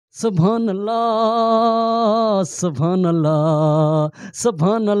सुभान अल्लाह सुभान अल्लाह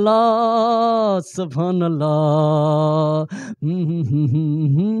सुभान अल्लाह सुभान अल्लाह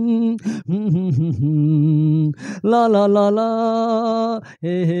ला ला ला ला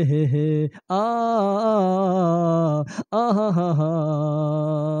हे आ आ हा हा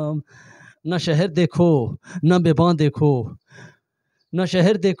न शहर देखो न बेबां देखो न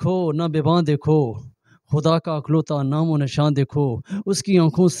शहर देखो न बेबां देखो खुदा का अखलौता नामो निशान देखो उसकी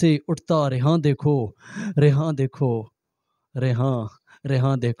आंखों से उठता रेहां देखो रेहां देखो रेहां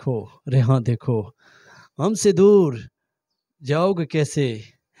रेहां देखो रेहां देखो हमसे दूर जाओगे कैसे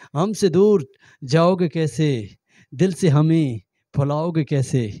हमसे दूर जाओगे कैसे दिल से हमें भुलाओगे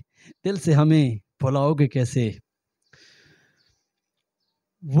कैसे दिल से हमें भुलाओगे कैसे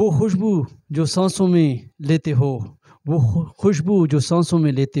वो खुशबू जो सांसों में लेते हो वो खुशबू जो सांसों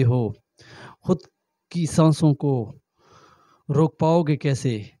में लेते हो खुद की सांसों को रोक पाओगे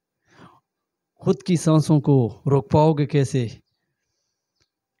कैसे खुद की सांसों को रोक पाओगे कैसे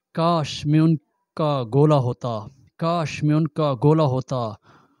काश मैं उनका गोला होता काश मैं उनका गोला होता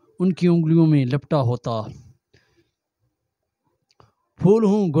उनकी उंगलियों में लिपटा होता फूल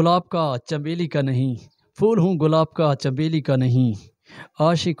हूँ गुलाब का चमेली का नहीं फूल हूँ गुलाब का चमेली का नहीं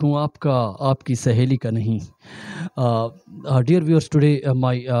आशिक हूँ आपका आपकी सहेली का नहीं dear viewers, today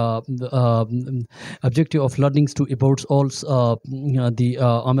my objective of learning to about all the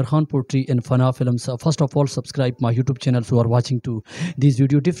Amir Khan poetry and Fanaa films. First of all, subscribe my YouTube channel who are watching to these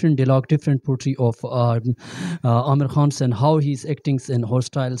video, different dialogue, different poetry of Amir Khan's and how he's acting and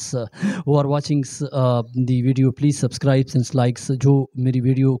hairstyles. Who are watching the video, please subscribe and likes. जो मेरी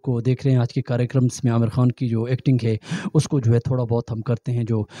video को देख रहे हैं आज के कार्यक्रम में आमिर खान की जो एक्टिंग है उसको जो है थोड़ा बहुत हम करते हैं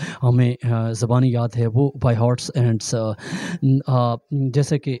जो हमें ज़बानी याद है वो बाय हार्ट्स एंड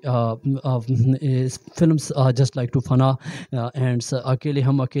जैसे कि films just like to Fanaa and अकेले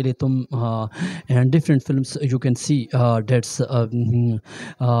हम अकेले तुम and different films you can see dates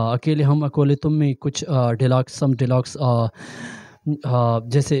अकेले हम अकेले तुम में कुछ डिलॉग्स सम डिलॉग्स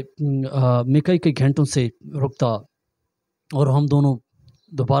जैसे मैं कई घंटों से रुकता और हम दोनों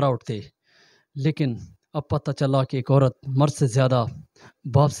दोबारा उठते लेकिन अब पता चला कि एक औरत मर्द से ज़्यादा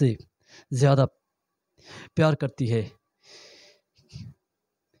बाप से ज़्यादा प्यार करती है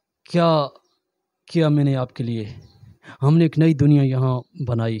क्या किया मैंने आपके लिए हमने एक नई दुनिया यहाँ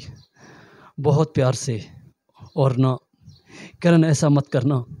बनाई बहुत प्यार से और ना किरण ऐसा मत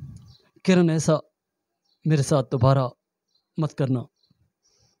करना किरण ऐसा मेरे साथ दोबारा मत करना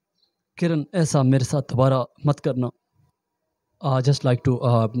किरण ऐसा मेरे साथ दोबारा मत करना just like to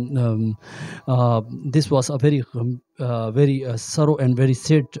this was a very sorrow and very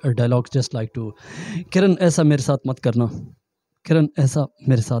sad dialogue just like to किरण ऐसा मेरे साथ मत करना किरण ऐसा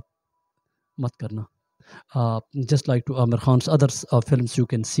मेरे साथ मत करना just like to Amir Khan's other films you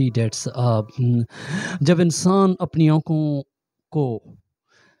can see that's जब इंसान अपनी आंखों को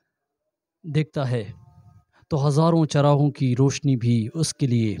देखता है तो हज़ारों चरागों की रोशनी भी उसके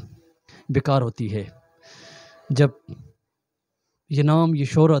लिए बेकार होती है जब ये नाम ये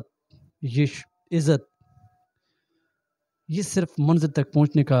शोहरत ये इज़्ज़त ये सिर्फ मंज़िल तक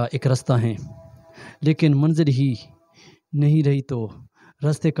पहुंचने का एक रास्ता है लेकिन मंज़िल ही नहीं रही तो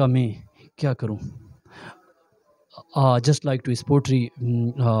रास्ते का मैं क्या करूं just like to his poetry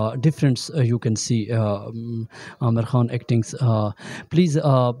difference you can see Amir Khan actings please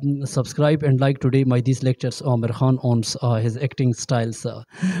subscribe and like today my these lectures Amir Khan on his acting styles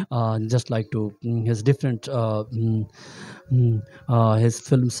just like to his different his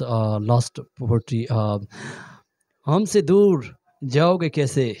films last poetry हमसे दूर जाओगे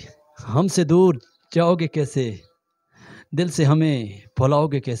कैसे हमसे दूर जाओगे कैसे दिल से हमें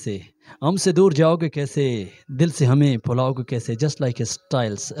भुलाओगे कैसे हमसे दूर जाओगे कैसे दिल से हमें भुलाओगे कैसे just like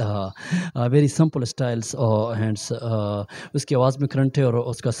styles very simple styles और हैंड्स उसकी आवाज़ में करंट है और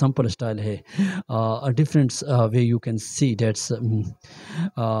उसका सिंपल स्टाइल है different way you can see that's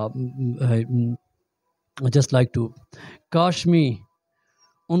just like to काश में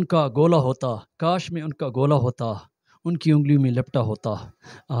उनका गोला होता काश में उनका गोला होता उनकी उंगली में लिपटा होता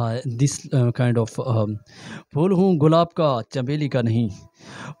दिस काइंड ऑफ फूल हूँ गुलाब का चमेली का नहीं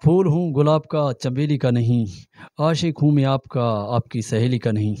फूल हूँ गुलाब का चमेली का नहीं आशिक हूँ मैं आपका आपकी सहेली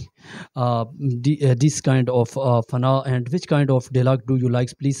का नहीं this kind of Fanaa and which kind of dialogue do you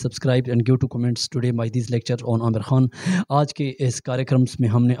likes please subscribe and give to comments today my this lecture on Aamir Khan आज के इस कार्यक्रम में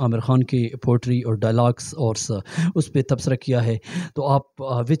हमने आमिर खान के पोइट्री और डायलॉग्स और उस पर तबसरा किया है तो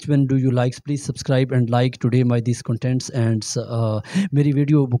आप which one do you likes please subscribe and like today my this contents and मेरी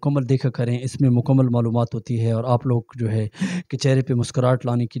वीडियो मुकम्मल देखा करें इसमें मुकम्मल मालूमात होती है और आप लोग जो है कि चेहरे पे मुस्कुराहट स्टार्ट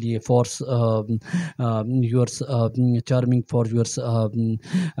लाने के लिए, force yours charming for yours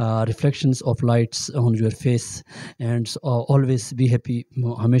reflections of lights on your face and always be happy.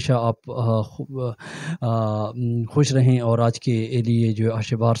 हमेशा आप खुश रहें। और आज के लिए जो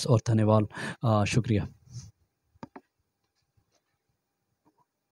आशीर्वाद और धन्यवाद, शुक्रिया।